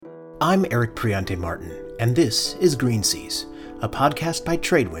I'm Eric Priante Martin, and this is Green Seas, a podcast by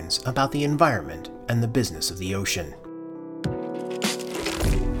Tradewinds about the environment and the business of the ocean.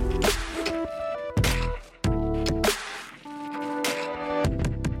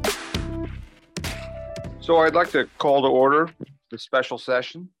 So I'd like to call to order the special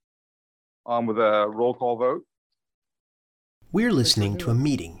session with a roll call vote. We're listening to a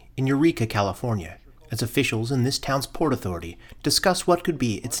meeting in Eureka, California, as officials in this town's Port Authority discuss what could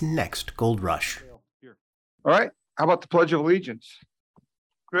be its next gold rush. All right, how about the Pledge of Allegiance?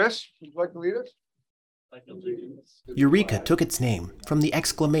 Chris, would you like to lead us? Eureka took its name from the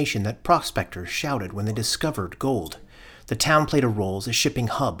exclamation that prospectors shouted when they discovered gold. The town played a role as a shipping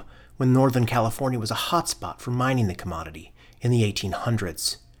hub when Northern California was a hotspot for mining the commodity in the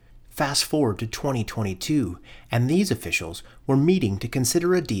 1800s. Fast forward to 2022, and these officials were meeting to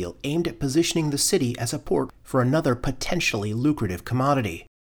consider a deal aimed at positioning the city as a port for another potentially lucrative commodity,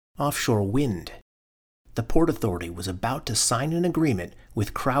 offshore wind. The Port Authority was about to sign an agreement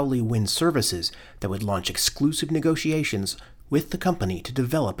with Crowley Wind Services that would launch exclusive negotiations with the company to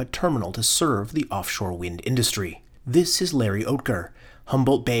develop a terminal to serve the offshore wind industry. This is Larry Oetker,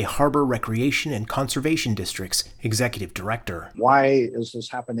 Humboldt Bay Harbor Recreation and Conservation District's Executive Director. Why is this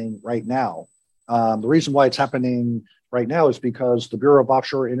happening right now? The reason why it's happening right now is because the Bureau of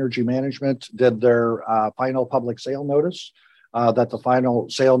Offshore Energy Management did their final public sale notice, that the final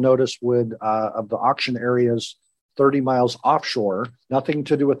sale notice would, of the auction areas 30 miles offshore, nothing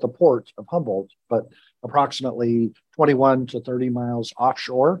to do with the port of Humboldt, but approximately 21 to 30 miles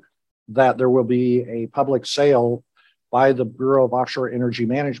offshore, that there will be a public sale by the Bureau of Offshore Energy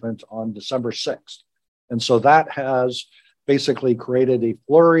Management on December 6th. And so that has basically created a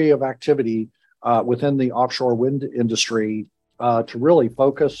flurry of activity within the offshore wind industry to really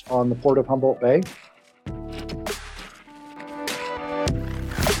focus on the Port of Humboldt Bay.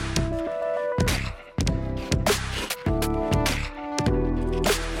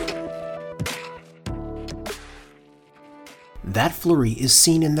 That flurry is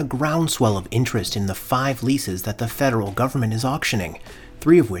seen in the groundswell of interest in the 5 leases that the federal government is auctioning,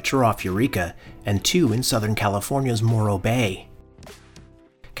 3 of which are off Eureka, and 2 in Southern California's Morro Bay.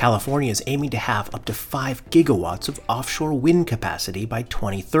 California is aiming to have up to 5 gigawatts of offshore wind capacity by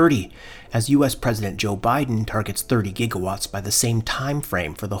 2030, as U.S. President Joe Biden targets 30 gigawatts by the same time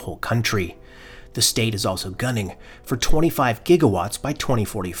frame for the whole country. The state is also gunning for 25 gigawatts by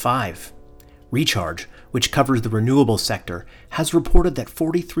 2045. Recharge, which covers the renewable sector, has reported that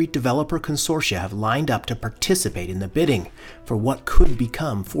 43 developer consortia have lined up to participate in the bidding for what could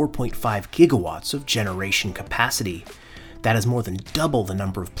become 4.5 gigawatts of generation capacity. That is more than double the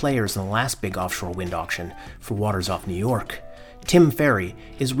number of players in the last big offshore wind auction for waters off New York. Tim Ferry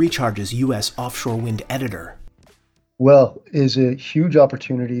is Recharge's U.S. offshore wind editor. Well, is a huge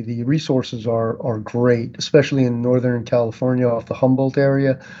opportunity. The resources are great, especially in Northern California off the Humboldt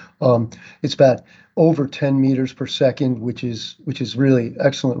area. It's about over 10 meters per second, which is really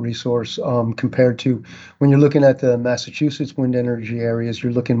excellent resource compared to when you're looking at the Massachusetts wind energy areas,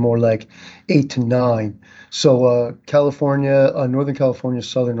 you're looking more like 8 to 9. So California, Northern California,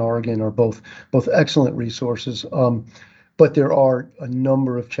 Southern Oregon are both excellent resources, but there are a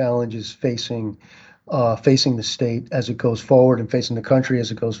number of challenges facing the state as it goes forward and facing the country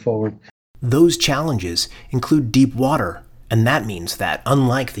as it goes forward. Those challenges include deep water, and that means that,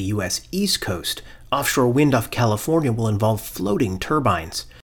 unlike the U.S. East Coast, offshore wind off California will involve floating turbines.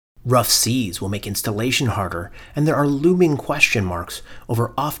 Rough seas will make installation harder, and there are looming question marks over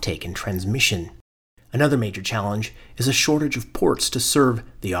offtake and transmission. Another major challenge is a shortage of ports to serve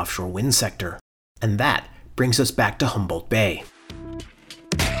the offshore wind sector. And that brings us back to Humboldt Bay.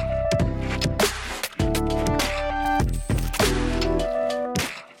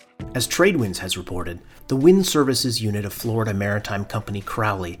 As Tradewinds has reported, the wind services unit of Florida maritime company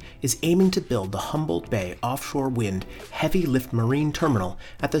Crowley is aiming to build the Humboldt Bay offshore wind heavy lift marine terminal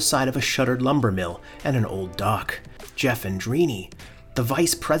at the site of a shuttered lumber mill and an old dock. Jeff Andrini, the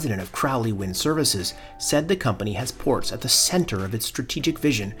vice president of Crowley Wind Services, said the company has ports at the center of its strategic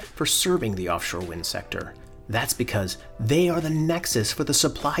vision for serving the offshore wind sector. That's because they are the nexus for the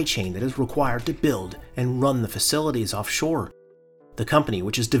supply chain that is required to build and run the facilities offshore. The company,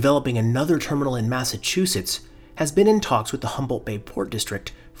 which is developing another terminal in Massachusetts, has been in talks with the Humboldt Bay Port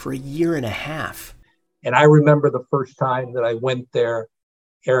District for a year and a half. And I remember the first time that I went there,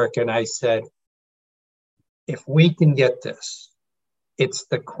 Eric and I said, if we can get this, it's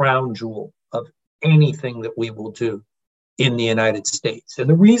the crown jewel of anything that we will do in the United States. And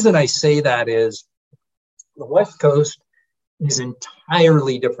the reason I say that is the West Coast is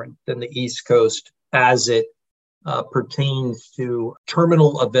entirely different than the East Coast as it pertains to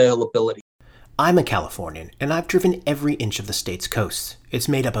terminal availability. I'm a Californian, and I've driven every inch of the state's coast. It's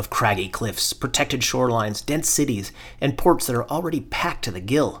made up of craggy cliffs, protected shorelines, dense cities, and ports that are already packed to the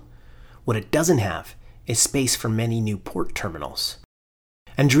gill. What it doesn't have is space for many new port terminals.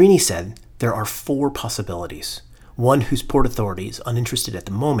 Andrini said there are 4 possibilities. One whose port authority is uninterested at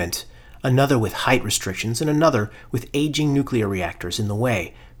the moment, another with height restrictions, and another with aging nuclear reactors in the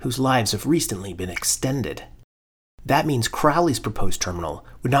way, whose lives have recently been extended. That means Crowley's proposed terminal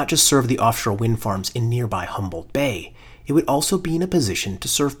would not just serve the offshore wind farms in nearby Humboldt Bay, it would also be in a position to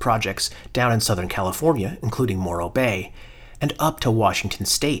serve projects down in Southern California, including Morro Bay, and up to Washington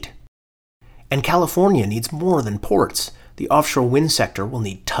State. And California needs more than ports. The offshore wind sector will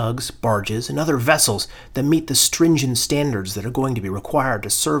need tugs, barges, and other vessels that meet the stringent standards that are going to be required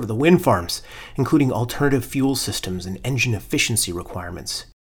to serve the wind farms, including alternative fuel systems and engine efficiency requirements.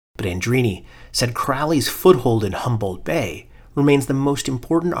 But Andrini said Crowley's foothold in Humboldt Bay remains the most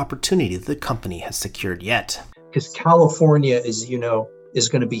important opportunity that the company has secured yet. Because California, as you know, is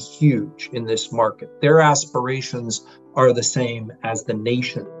going to be huge in this market. Their aspirations are the same as the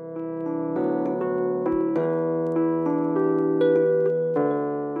nation.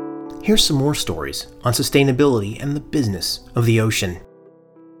 Here's some more stories on sustainability and the business of the ocean.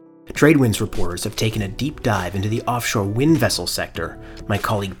 Tradewinds reporters have taken a deep dive into the offshore wind vessel sector. My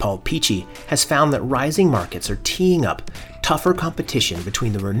colleague Paul Peachy has found that rising markets are teeing up tougher competition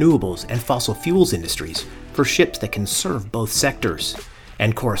between the renewables and fossil fuels industries for ships that can serve both sectors.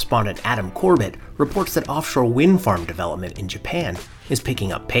 And correspondent Adam Corbett reports that offshore wind farm development in Japan is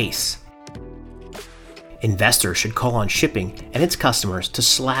picking up pace. Investors should call on shipping and its customers to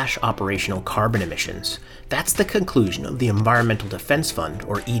slash operational carbon emissions. That's the conclusion of the Environmental Defense Fund,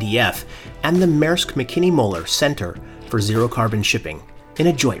 or EDF, and the Maersk McKinney Moller Center for Zero Carbon Shipping in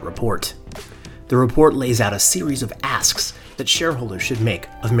a joint report. The report lays out a series of asks that shareholders should make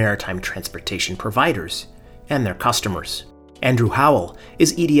of maritime transportation providers and their customers. Andrew Howell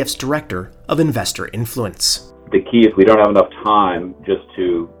is EDF's Director of Investor Influence. The key is we don't have enough time just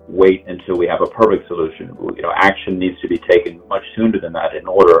to wait until we have a perfect solution. Action needs to be taken much sooner than that in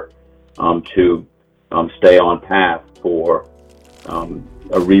order to stay on path for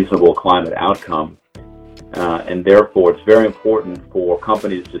a reasonable climate outcome. And therefore, it's very important for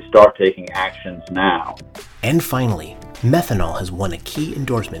companies to start taking actions now. And finally, methanol has won a key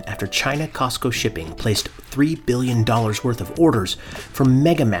endorsement after China COSCO Shipping placed $3 billion worth of orders for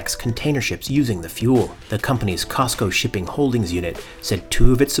Megamax container ships using the fuel. The company's COSCO Shipping Holdings unit said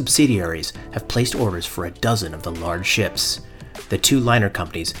 2 of its subsidiaries have placed orders for a dozen of the large ships. The 2 liner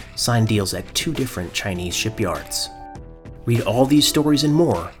companies signed deals at 2 different Chinese shipyards. Read all these stories and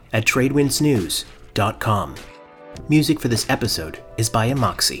more at tradewindsnews.com. Music for this episode is by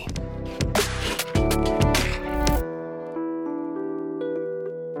Amoxie.